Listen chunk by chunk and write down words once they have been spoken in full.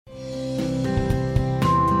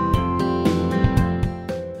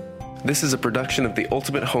This is a production of the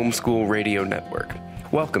Ultimate Homeschool Radio Network.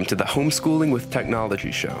 Welcome to the Homeschooling with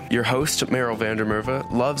Technology show. Your host, Meryl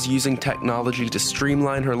Vandermerve, loves using technology to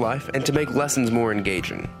streamline her life and to make lessons more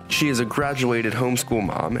engaging. She is a graduated homeschool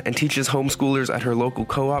mom and teaches homeschoolers at her local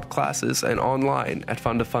co-op classes and online at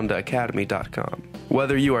fundafundaacademy.com.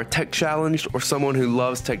 Whether you are tech-challenged or someone who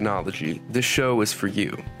loves technology, this show is for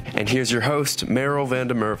you. And here's your host, Meryl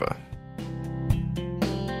Vandermerve.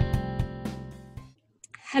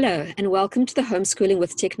 Hello, and welcome to the Homeschooling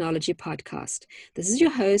with Technology podcast. This is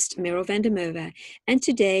your host, Meryl Vandermerve, and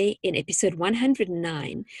today, in episode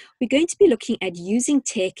 109, we're going to be looking at using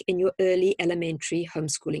tech in your early elementary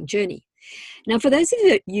homeschooling journey. Now, for those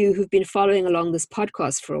of you who've been following along this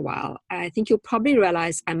podcast for a while, I think you'll probably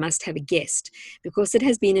realize I must have a guest, because it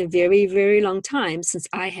has been a very, very long time since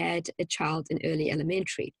I had a child in early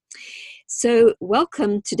elementary. So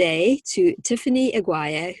welcome today to Tiffany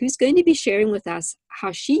Aguirre, who's going to be sharing with us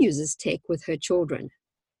how she uses tech with her children.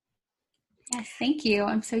 Yes, thank you.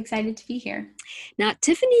 I'm so excited to be here. Now,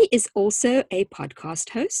 Tiffany is also a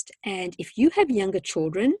podcast host, and if you have younger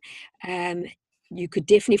children, you could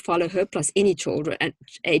definitely follow her, plus any children,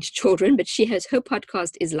 age children, but her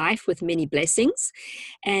podcast is Life with Many Blessings.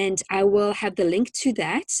 And I will have the link to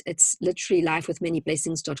that. It's literally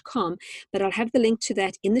lifewithmanyblessings.com, but I'll have the link to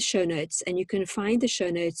that in the show notes, and you can find the show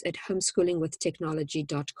notes at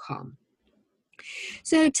homeschoolingwithtechnology.com.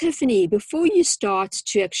 So Tiffany, before you start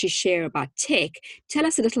to actually share about tech, tell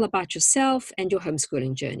us a little about yourself and your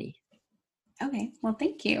homeschooling journey. Okay, well,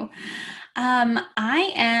 thank you.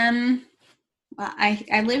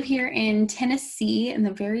 I live here in Tennessee, in the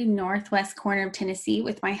very northwest corner of Tennessee,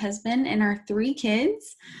 with my husband and our 3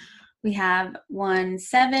 kids. We have one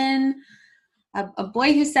 7, a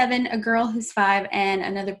boy who's 7, a girl who's 5, and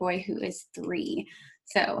another boy who is 3.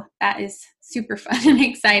 So that is super fun and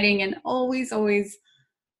exciting and always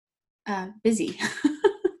busy.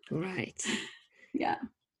 Right. Yeah.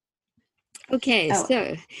 Okay,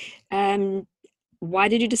 So why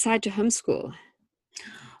did you decide to homeschool?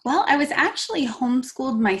 Well, I was actually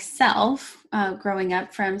homeschooled myself growing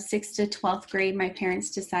up from 6th to 12th grade. My parents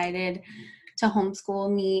decided to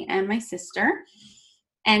homeschool me and my sister.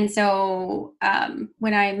 And so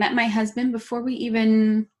when I met my husband, before we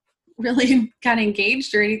even really got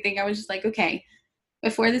engaged or anything, I was just like, okay,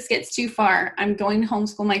 before this gets too far, I'm going to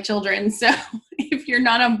homeschool my children. So if you're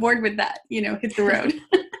not on board with that, hit the road.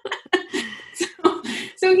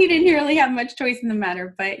 So he didn't really have much choice in the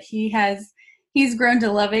matter, but he's grown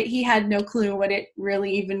to love it. He had no clue what it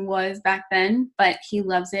really even was back then, but he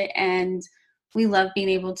loves it. And we love being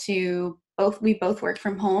able to we both work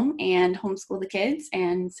from home and homeschool the kids.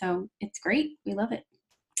 And so it's great. We love it.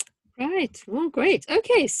 Right. Well, great.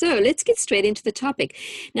 Okay, so let's get straight into the topic.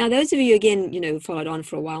 Now, those of you, again, followed on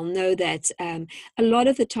for a while, know that a lot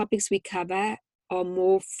of the topics we cover are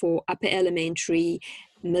more for upper elementary,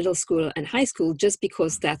 middle school, and high school, just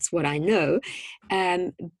because that's what I know.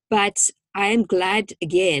 But I am glad,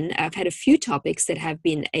 again, I've had a few topics that have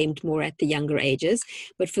been aimed more at the younger ages.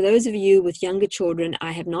 But for those of you with younger children,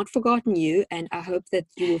 I have not forgotten you, and I hope that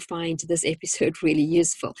you will find this episode really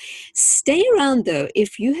useful. Stay around, though.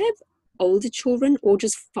 If you have older children, or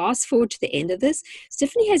just fast forward to the end of this,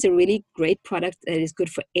 Stephanie has a really great product that is good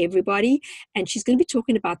for everybody, and she's going to be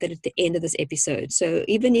talking about that at the end of this episode. So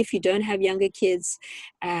even if you don't have younger kids,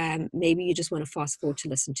 maybe you just want to fast forward to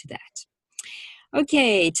listen to that.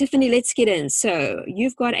 Okay, Tiffany, let's get in. So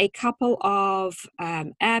you've got a couple of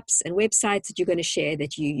apps and websites that you're going to share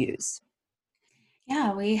that you use.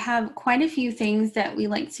 Yeah, we have quite a few things that we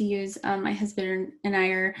like to use. My husband and I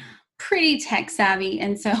are pretty tech savvy,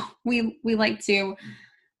 and so we like to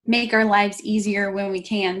make our lives easier when we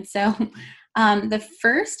can. So the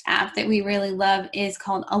first app that we really love is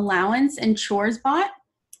called Allowance and Chores Bot.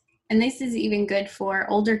 And this is even good for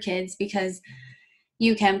older kids because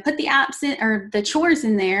you can put the apps in or the chores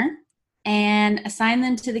in there and assign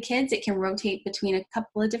them to the kids. It can rotate between a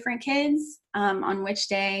couple of different kids on which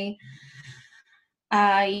day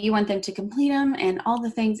you want them to complete them and all the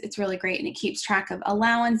things. It's really great, and it keeps track of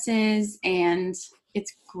allowances, and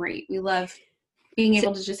it's great. We love being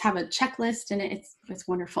able to just have a checklist, and it's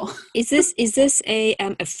wonderful. Is this a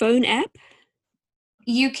phone app?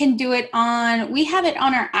 You can do it we have it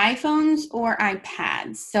on our iPhones or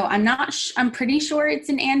iPads. So I'm pretty sure it's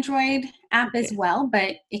an Android app as well,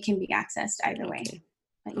 but it can be accessed either way.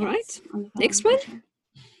 But all right. Next one. Sure.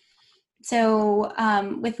 So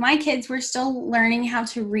with my kids, we're still learning how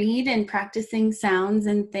to read and practicing sounds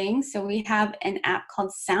and things. So we have an app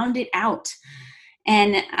called Sound It Out,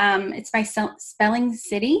 and it's by Spelling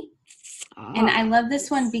City. And I love this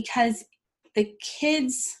one because the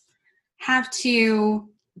kids have to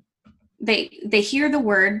they hear the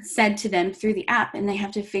word said to them through the app, and they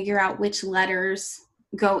have to figure out which letters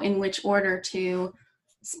go in which order to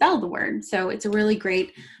spell the word. So it's a really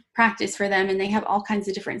great practice for them, and they have all kinds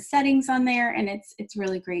of different settings on there, and it's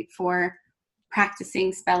really great for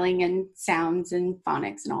practicing spelling and sounds and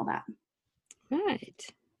phonics and all that. Right.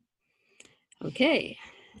 Okay.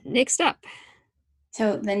 Next up.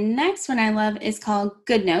 So the next one I love is called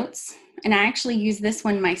Good Notes. And I actually use this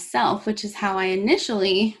one myself, which is how I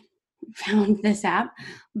initially found this app.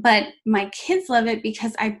 But my kids love it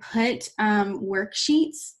because I put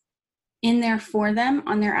worksheets in there for them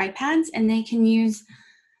on their iPads, and they can use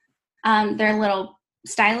their little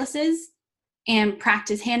styluses and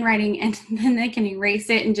practice handwriting, and then they can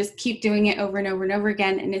erase it and just keep doing it over and over and over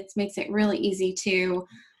again. And it makes it really easy to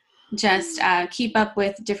just keep up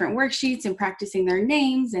with different worksheets and practicing their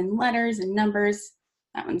names and letters and numbers.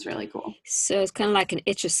 That one's really cool. So it's kind of like an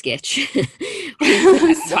Etch-a-Sketch. Wipe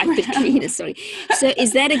it clean. Sorry. So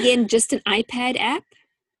is that again just an iPad app?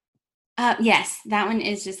 Yes, that one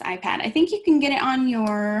is just iPad. I think you can get it on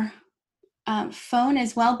your phone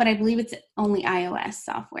as well, but I believe it's only iOS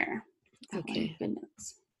software. Okay. Good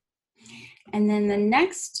Notes. And then the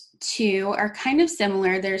next two are kind of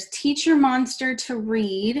similar. There's Teacher Monster to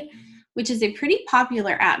Read, which is a pretty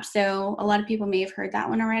popular app. So a lot of people may have heard that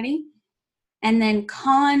one already. And then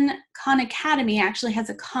Khan Academy actually has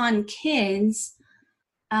a Khan Kids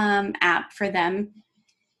app for them.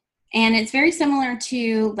 And it's very similar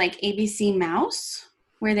to like ABC Mouse,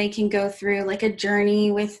 where they can go through like a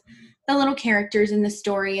journey with the little characters in the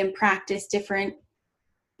story and practice different,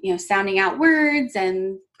 sounding out words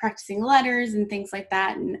and practicing letters and things like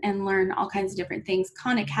that, and learn all kinds of different things.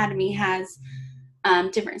 Khan Academy has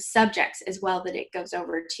different subjects as well that it goes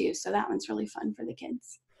over too. So that one's really fun for the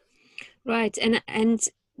kids. Right. And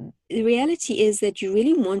the reality is that you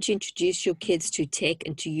really want to introduce your kids to tech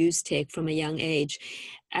and to use tech from a young age.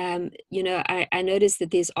 I notice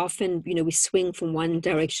that there's often, we swing from one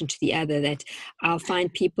direction to the other, that I'll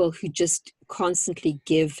find people who just constantly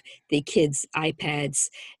give their kids iPads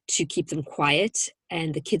to keep them quiet,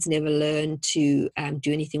 and the kids never learn to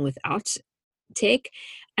do anything without tech.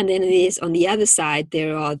 And then there's, on the other side,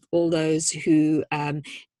 there are all those who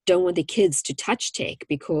don't want their kids to touch tech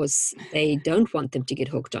because they don't want them to get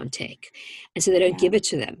hooked on tech. And so they don't give it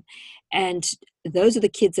to them. And those are the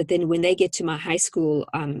kids that then when they get to my high school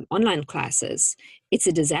online classes, it's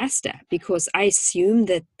a disaster because I assume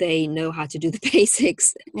that they know how to do the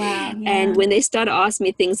basics. Wow, yeah. And when they start asking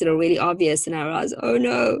me things that are really obvious, and I realize, oh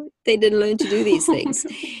no, they didn't learn to do these things.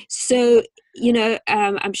 So,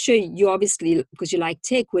 I'm sure you obviously, because you like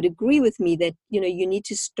tech, would agree with me that, you need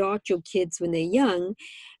to start your kids when they're young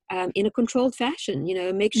in a controlled fashion,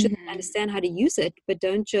 make sure they understand how to use it, but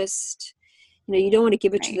don't just, you don't want to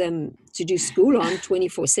give it to them to do school on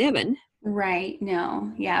 24/7. Right.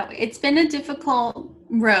 No. Yeah. It's been a difficult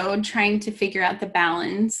road trying to figure out the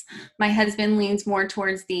balance. My husband leans more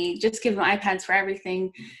towards the just give them iPads for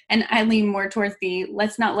everything. And I lean more towards the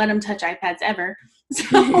let's not let them touch iPads ever.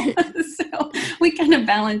 So we kind of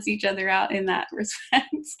balance each other out in that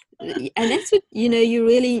respect. And that's what, you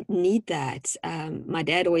really need that. My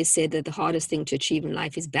dad always said that the hardest thing to achieve in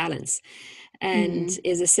life is balance. And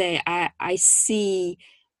as I say, I see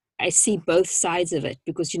both sides of it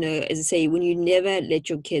because, as I say, when you never let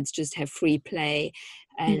your kids just have free play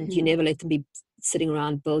and you never let them be sitting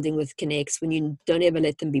around building with Connects, when you don't ever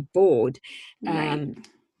let them be bored,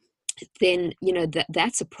 then,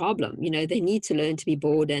 that's a problem. They need to learn to be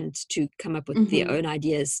bored and to come up with their own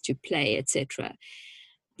ideas to play, etc.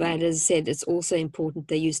 But as I said, it's also important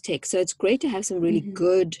they use tech. So it's great to have some really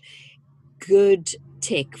good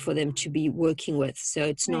tech for them to be working with. So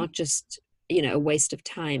it's not just, a waste of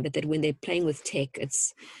time, but that when they're playing with tech,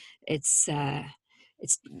 it's a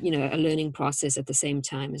learning process at the same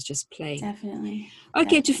time as just playing. Definitely.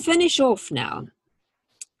 Okay, to finish off now,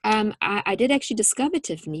 I did actually discover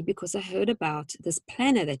Tiffany because I heard about this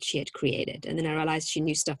planner that she had created, and then I realized she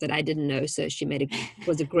knew stuff that I didn't know, so she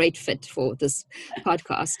was a great fit for this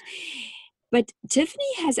podcast. But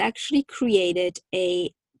Tiffany has actually created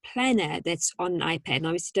a planner that's on an iPad. And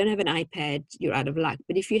obviously, if you don't have an iPad, you're out of luck.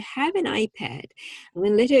 But if you have an iPad, I'm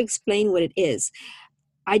going to let her explain what it is.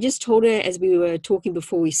 I just told her as we were talking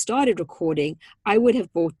before we started recording, I would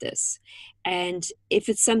have bought this. And if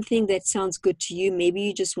it's something that sounds good to you, maybe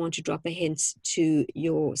you just want to drop a hint to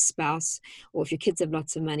your spouse, or if your kids have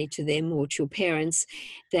lots of money, to them or to your parents,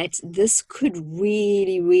 that this could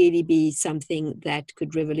really, really be something that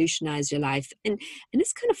could revolutionize your life. And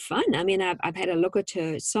it's kind of fun. I mean, I've had a look at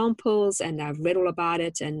her samples and I've read all about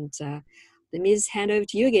it. And let me just hand over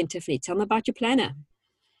to you again, Tiffany. Tell me about your planner.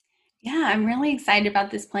 Yeah, I'm really excited about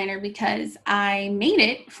this planner because I made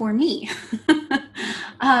it for me.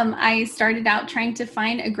 I started out trying to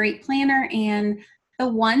find a great planner, and the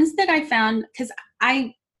ones that I found, because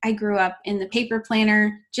I grew up in the paper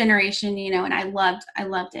planner generation, and I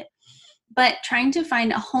loved it. But trying to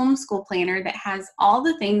find a homeschool planner that has all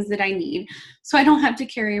the things that I need, so I don't have to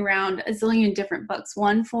carry around a zillion different books,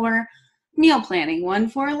 one for meal planning, one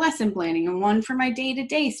for lesson planning, and one for my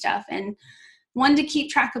day-to-day stuff, and one to keep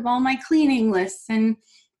track of all my cleaning lists and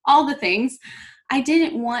all the things. I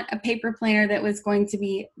didn't want a paper planner that was going to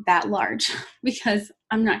be that large because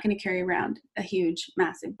I'm not going to carry around a huge,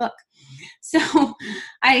 massive book. So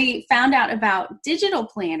I found out about digital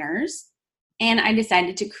planners, and I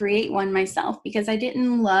decided to create one myself because I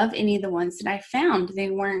didn't love any of the ones that I found.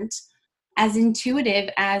 They weren't as intuitive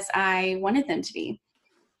as I wanted them to be.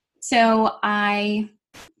 So I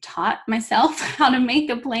taught myself how to make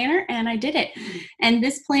a planner, and I did it. And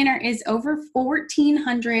this planner is over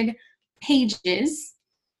 1,400 pages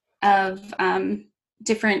of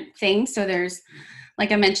different things. So there's,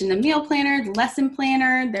 like I mentioned, the meal planner, the lesson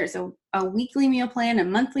planner, there's a weekly meal plan, a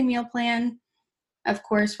monthly meal plan, of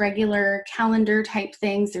course, regular calendar type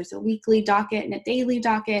things. There's a weekly docket and a daily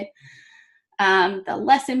docket, the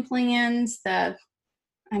lesson plans,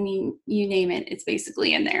 you name it, it's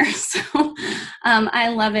basically in there. So I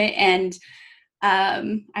love it. And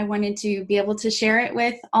I wanted to be able to share it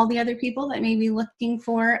with all the other people that may be looking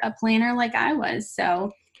for a planner like I was.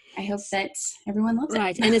 So I hope that everyone loves it.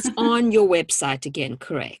 Right. And it's on your website again,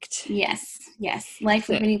 correct? Yes.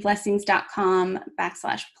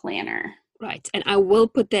 lifewithmanyblessings.com/planner. Right. And I will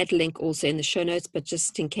put that link also in the show notes, but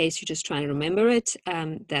just in case you're just trying to remember it,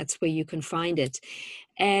 that's where you can find it.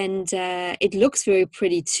 And it looks very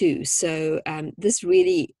pretty too. So this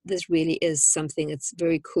really is something that's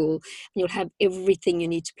very cool. And you'll have everything you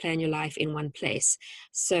need to plan your life in one place.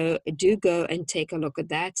 So do go and take a look at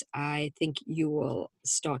that. I think you will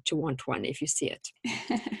start to want one if you see it.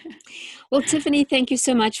 Well, Tiffany, thank you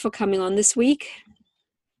so much for coming on this week.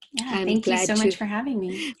 Yeah, thank you so much for having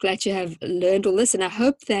me. Glad you have learned all this. And I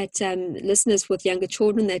hope that listeners with younger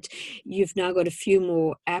children, that you've now got a few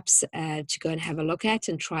more apps to go and have a look at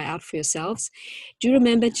and try out for yourselves. Do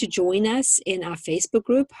remember to join us in our Facebook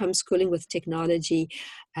group, Homeschooling with Technology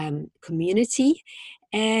Community.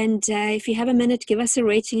 And if you have a minute, give us a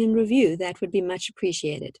rating and review. That would be much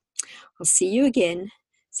appreciated. I'll see you again,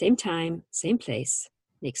 same time, same place,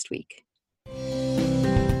 next week.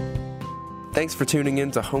 Thanks for tuning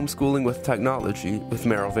in to Homeschooling with Technology with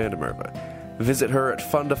Meryl Vandermerve. Visit her at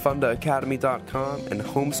fundafundaacademy.com and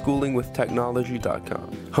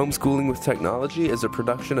homeschoolingwithtechnology.com. Homeschooling with Technology is a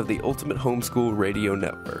production of the Ultimate Homeschool Radio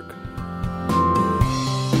Network.